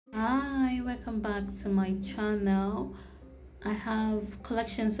Hi, welcome back to my channel. I have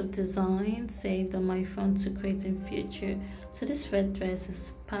collections of designs saved on my phone to create in future. So this red dress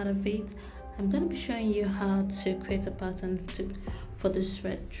is part of it. I'm going to be showing you how to create a pattern for this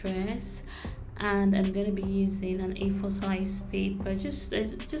red dress, and I'm going to be using an A4 size paper, just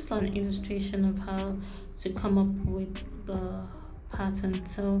an illustration of how to come up with the pattern.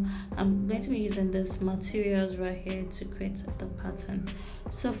 So I'm going to be using these materials right here to create the pattern.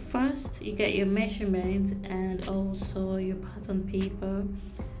 So first you get your measurement and also your pattern paper.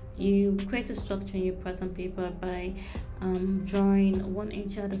 You create a structure in your pattern paper by drawing 1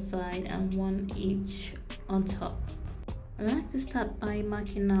 inch at the side and 1 inch on top. I like to start by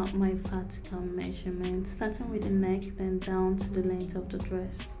marking out my vertical measurement, starting with the neck, then down to the length of the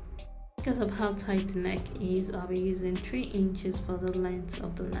dress. Because of how tight the neck is, I'll be using 3 inches for the length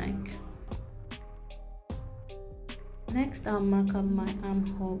of the neck. Next, I'll mark up my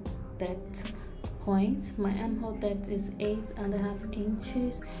armhole depth point. My armhole depth is 8.5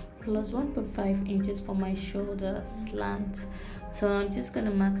 inches plus 1.5 inches for my shoulder slant. So I'm just going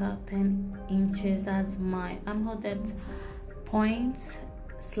to mark out 10 inches. That's my armhole depth point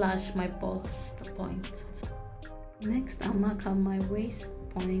 / my bust point. Next, I'll mark out my waist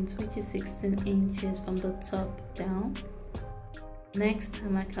point, which is 16 inches from the top down. Next, I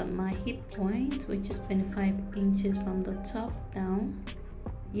mark out my hip point, which is 25 inches from the top down.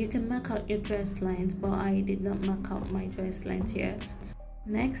 You can mark out your dress length, but I did not mark out my dress length yet.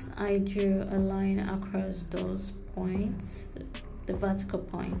 Next, I drew a line across those points, the vertical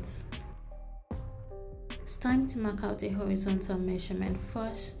points. It's time to mark out the horizontal measurement.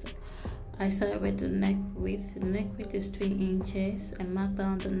 First, I started with the neck width. The neck width is 3 inches. I marked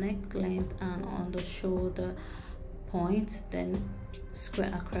down the neck length and on the shoulder point, then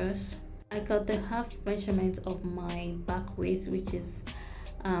square across. I got the half measurement of my back width, which is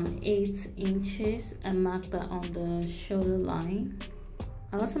 8 inches, and marked that on the shoulder line.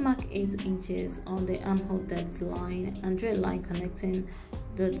 I also marked 8 inches on the armhole depth line and drew a line connecting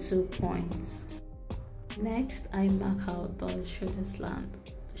the 2 points. Next, I mark out the shoulder slant.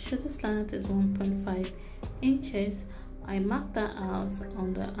 Shoulder slant is 1.5 inches. I marked that out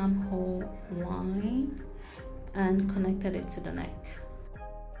on the armhole line and connected it to the neck.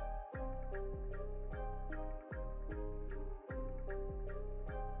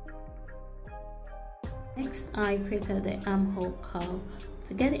 Next, I created the armhole curve.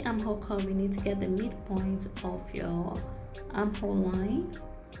 To get the armhole curve, you need to get the midpoint of your armhole line.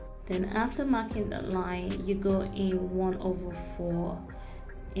 Then after marking that line, you go in 1/4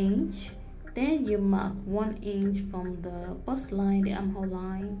 inch. Then you mark 1 inch from the bust line, the armhole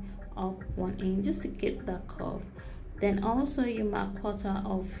line, up 1 inch just to get that curve. Then also you mark 1/4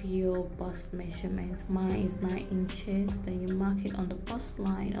 of your bust measurement. Mine is 9 inches. Then you mark it on the bust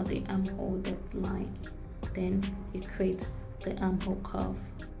line or the armhole depth line. Then you create the armhole curve.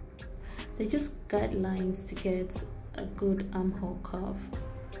 They're just guidelines to get a good armhole curve.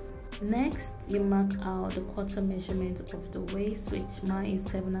 Next, you mark out the quarter measurement of the waist, which mine is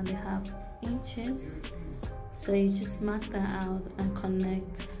 7.5 inches. So you just mark that out and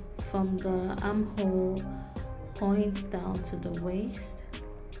connect from the armhole point down to the waist.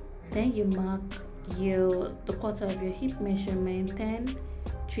 Then you mark the quarter of your hip measurement,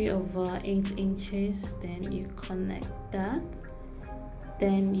 3/8 inches. Then you connect that.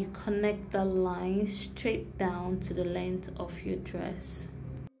 Then you connect the line straight down to the length of your dress.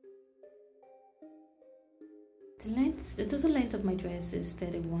 The total length of my dress is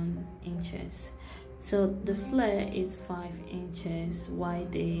 31 inches. So the flare is 5 inches, while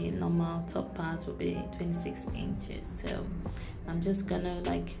the normal top part will be 26 inches. So I'm just gonna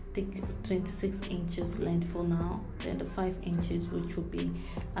take 26 inches length for now. Then the 5 inches, which will be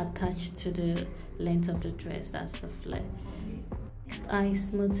attached to the length of the dress, that's the flare. Next, I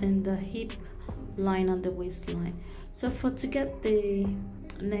smoothen the hip line on the waistline. So to get the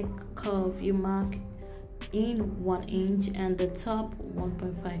neck curve, you mark in 1 inch and the top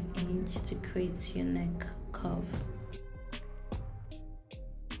 1.5 inch to create your neck curve.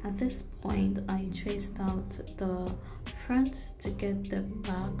 At this point, I traced out the front to get the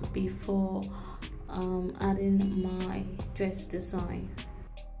back before adding my dress design.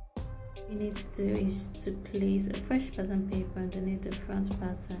 What you need to do is to place a fresh pattern paper underneath the front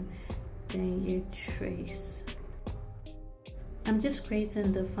pattern, then you trace. I'm just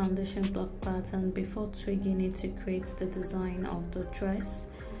creating the foundation block pattern before twigging it to create the design of the dress.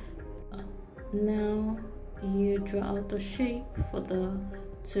 Now you draw out the shape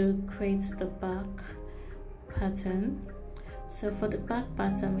to create the back pattern. So for the back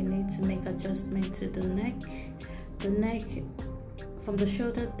pattern, we need to make adjustment to the neck. The neck from the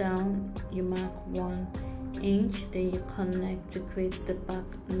shoulder down you mark 1 inch, then you connect to create the back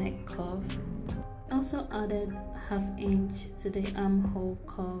neck curve. Also added ½ inch to the armhole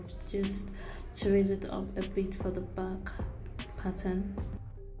curve just to raise it up a bit for the back pattern.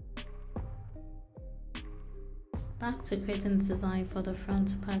 Back to creating the design for the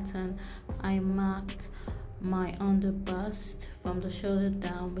front pattern, I marked my underbust from the shoulder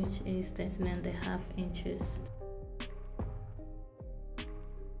down, which is 13.5 inches.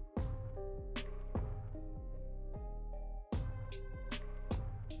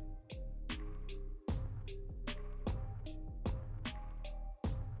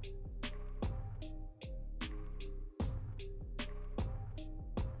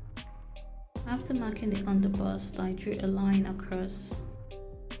 After marking the underbust, I drew a line across.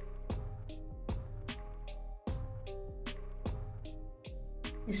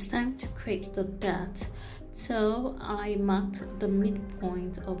 It's time to create the dart. So I marked the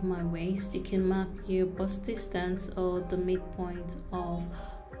midpoint of my waist. You can mark your bust distance or the midpoint of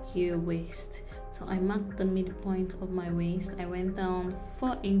your waist. So I marked the midpoint of my waist. I went down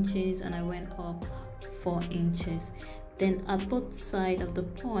 4 inches and I went up 4 inches. Then at both sides of the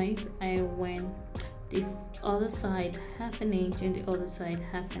point, I went the other side ½ inch and the other side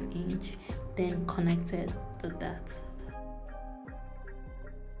 ½ inch, then connected the dart.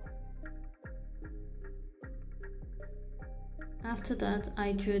 After that,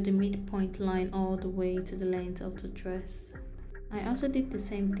 I drew the midpoint line all the way to the length of the dress. I also did the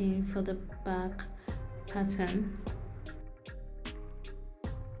same thing for the back pattern.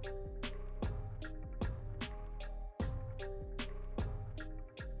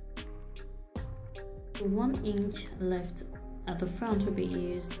 The 1 inch left at the front will be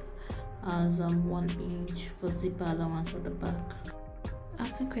used as 1 inch for zipper allowance at the back.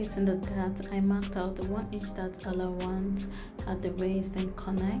 After creating the dart, I marked out the 1 inch dart allowance at the waist, then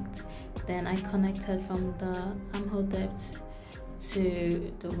connect. Then I connected from the armhole depth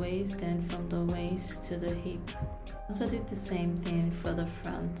to the waist, then from the waist to the hip. Also did the same thing for the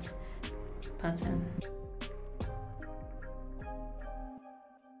front pattern.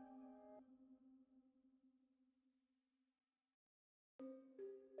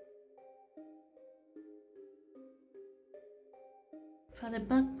 For the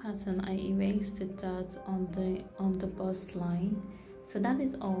back pattern, I erased the dart on the bust line. So that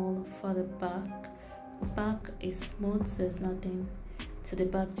is all for the back. The back is smooth, so there's nothing to the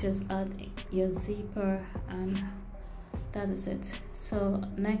back. Just add your zipper and that is it. So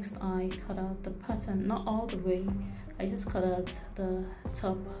next I cut out the pattern, not all the way. I just cut out the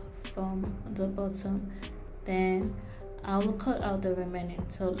top from the bottom. Then I will cut out the remaining.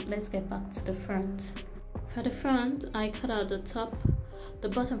 So let's get back to the front. For the front, I cut out the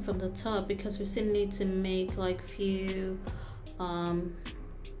bottom from the top because we still need to make like few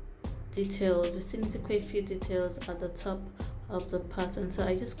details. We still need to create few details at the top of the pattern. So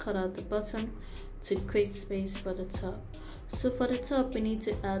I just cut out the bottom to create space for the top. So for the top, we need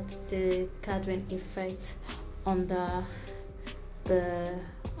to add the gathering effect on the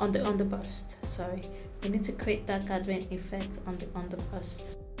underbust. Sorry, we need to create that gathering effect on the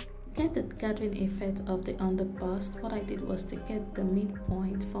underbust. To get the gathering effect of the underbust, what I did was to get the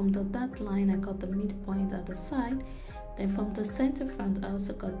midpoint from the dart line. I got the midpoint at the side. Then from the center front, I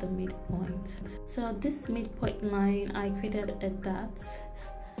also got the midpoint. So this midpoint line, I created a dart.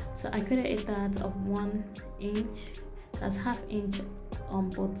 So I created a dart of 1 inch. That's ½ inch on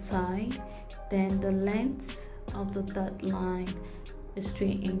both sides. Then the length of the dart line is 3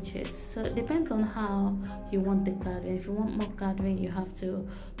 inches. So it depends on how you want the gathering. If you want more gathering, you have to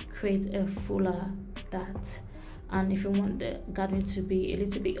create a fuller dart. And if you want the gathering to be a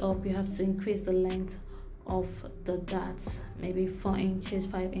little bit up, you have to increase the length of the darts, maybe 4 inches,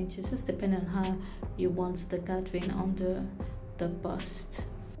 5 inches, just depending on how you want the gathering under the bust.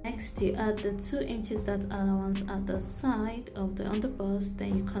 Next, you add the 2 inches dart allowance at the side of the underbust.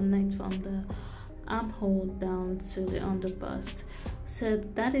 Then you connect from the armhole down to the underbust. So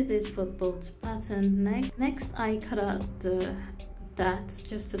that is it for both pattern. Next I cut out the darts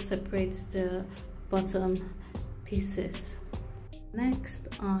just to separate the bottom pieces. Next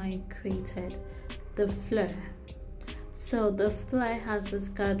I created the flare. So the flare has this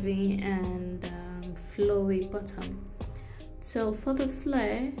gathering and flowy bottom. So for the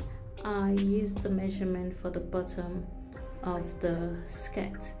flare, I used the measurement for the bottom of the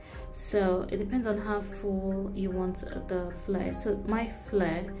skirt. So it depends on how full you want the flare. So my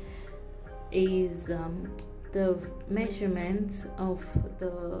flare is the measurement of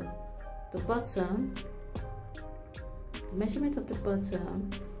the bottom, the measurement of the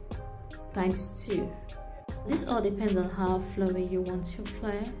bottom times 2. This all depends on how flowy you want your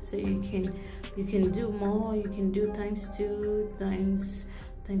flare. So you can do more, you can do ×2,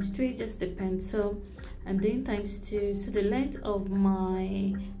 ×3, just depends. So I'm doing ×2. So the length of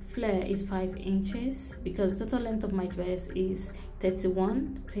my flare is 5 inches because the total length of my dress is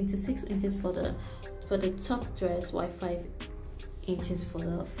 26 inches for the top dress, while 5 inches for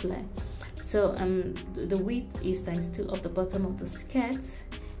the flare. So the width is ×2 of the bottom of the skirt,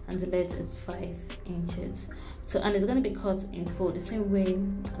 and the length is 5 inches. So, and it's going to be cut in fold the same way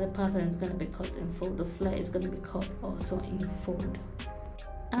the pattern is going to be cut in fold. The flare is going to be cut also in fold.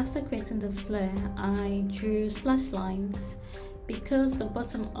 After creating the flare, I drew slash lines because the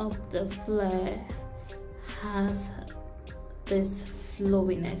bottom of the flare has this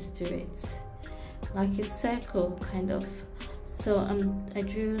flowiness to it, like a circle kind of. So I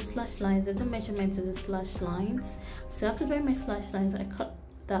drew slash lines. There's no measurement to the slash lines. So after drawing my slash lines, I cut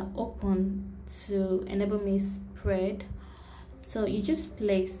that open to enable me spread. So you just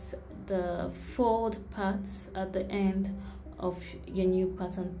place the fold parts at the end of your new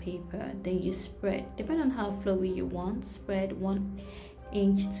pattern paper, then you spread depending on how flowy you want. Spread 1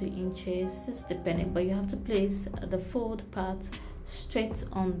 inch, 2 inches, just depending, but you have to place the fold part straight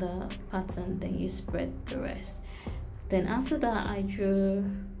on the pattern, then you spread the rest. Then after that, I drew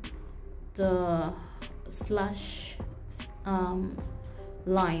the slash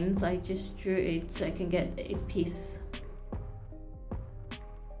lines. I just drew it so I can get a piece.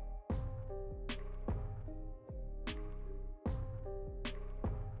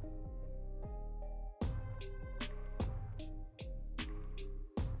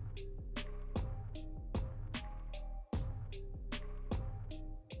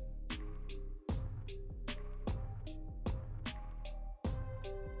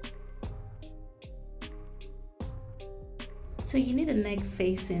 So you need a neck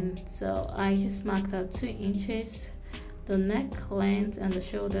facing, so I just marked out 2 inches, the neck length and the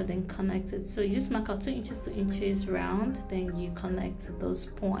shoulder, then connect it. So you just mark out 2 inches, 2 inches round, then you connect those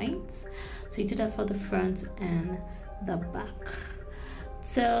points. So you do that for the front and the back.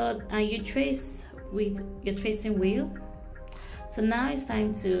 So you trace with your tracing wheel. So now it's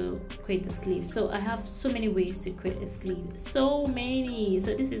time to create the sleeve. So I have so many ways to create a sleeve, so many.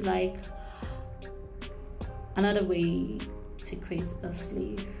 So this is like another way to create a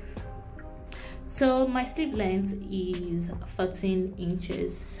sleeve. So my sleeve length is 14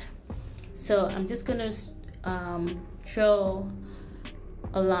 inches. So I'm just gonna draw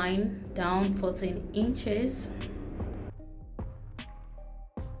a line down 14 inches.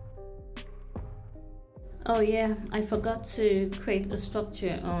 Oh yeah, I forgot to create a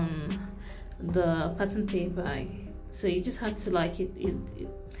structure on the pattern paper. So you just have to like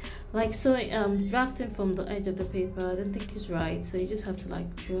so drafting from the edge of the paper, I don't think it's right. So you just have to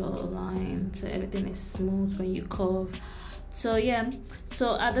like draw a line so everything is smooth when you curve. So yeah,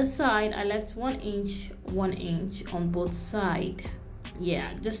 so at the side I left 1 inch on both sides,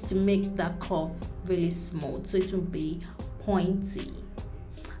 yeah, just to make that curve really smooth so it will be pointy.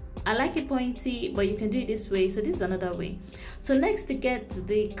 I like it pointy, but you can do it this way. So this is another way. So next, to get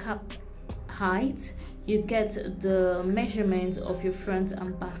the cap height, you get the measurement of your front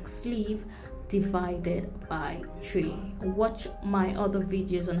and back sleeve divided by 3. Watch my other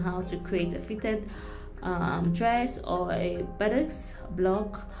videos on how to create a fitted dress or a buttocks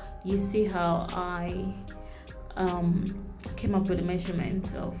block. You see how I came up with the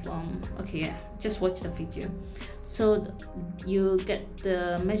measurements of okay, yeah, just watch the video. So you get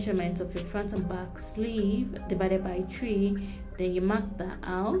the measurement of your front and back sleeve divided by 3, then you mark that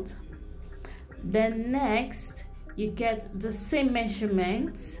out. Then next, you get the same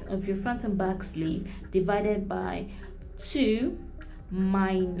measurement of your front and back sleeve divided by 2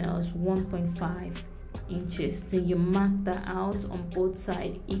 minus 1.5 inches. Then you mark that out on both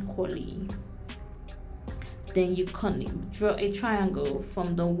sides equally. Then you draw a triangle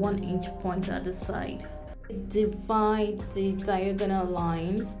from the 1 inch point at the side. Divide the diagonal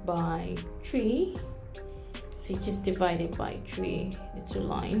lines by 3. So you just divide it by 3, the 2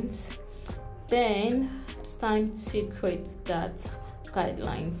 lines. Then it's time to create that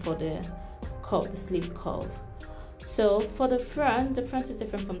guideline for the curve, the sleeve curve. So for the front is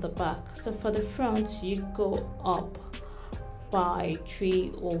different from the back. So for the front, you go up by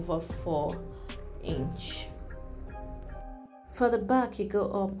 3/4 inch. For the back, you go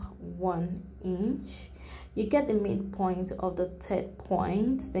up 1 inch. You get the midpoint of the third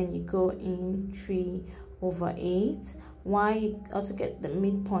point, then you go in 3/8. Why you also get the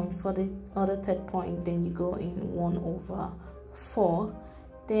midpoint for the other third point, then you go in 1/4.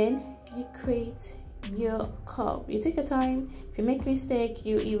 Then you create your curve. You take your time. If you make mistake,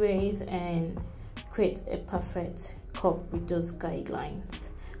 you erase and create a perfect curve with those guidelines.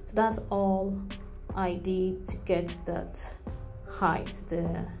 So that's all I did to get that height,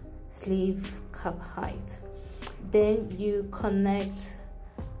 the sleeve cap height. Then you connect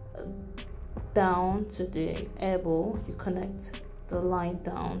down to the elbow, you connect the line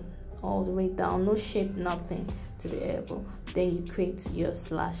down all the way down, no shape, nothing, to the elbow. Then you create your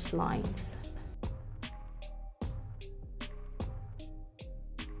slash lines.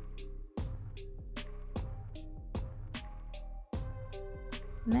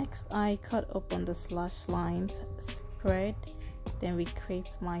 Next, I cut open the slash lines, spread, then we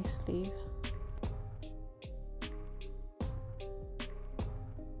create my sleeve.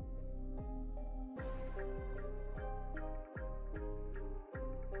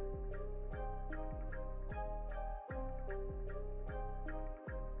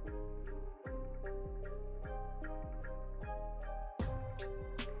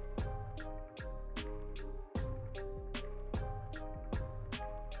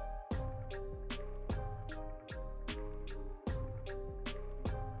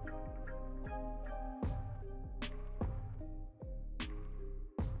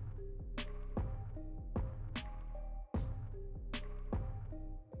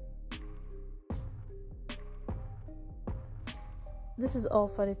 This is all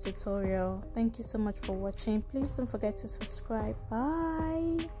for the tutorial. Thank you so much for watching. Please don't forget to subscribe.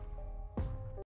 Bye.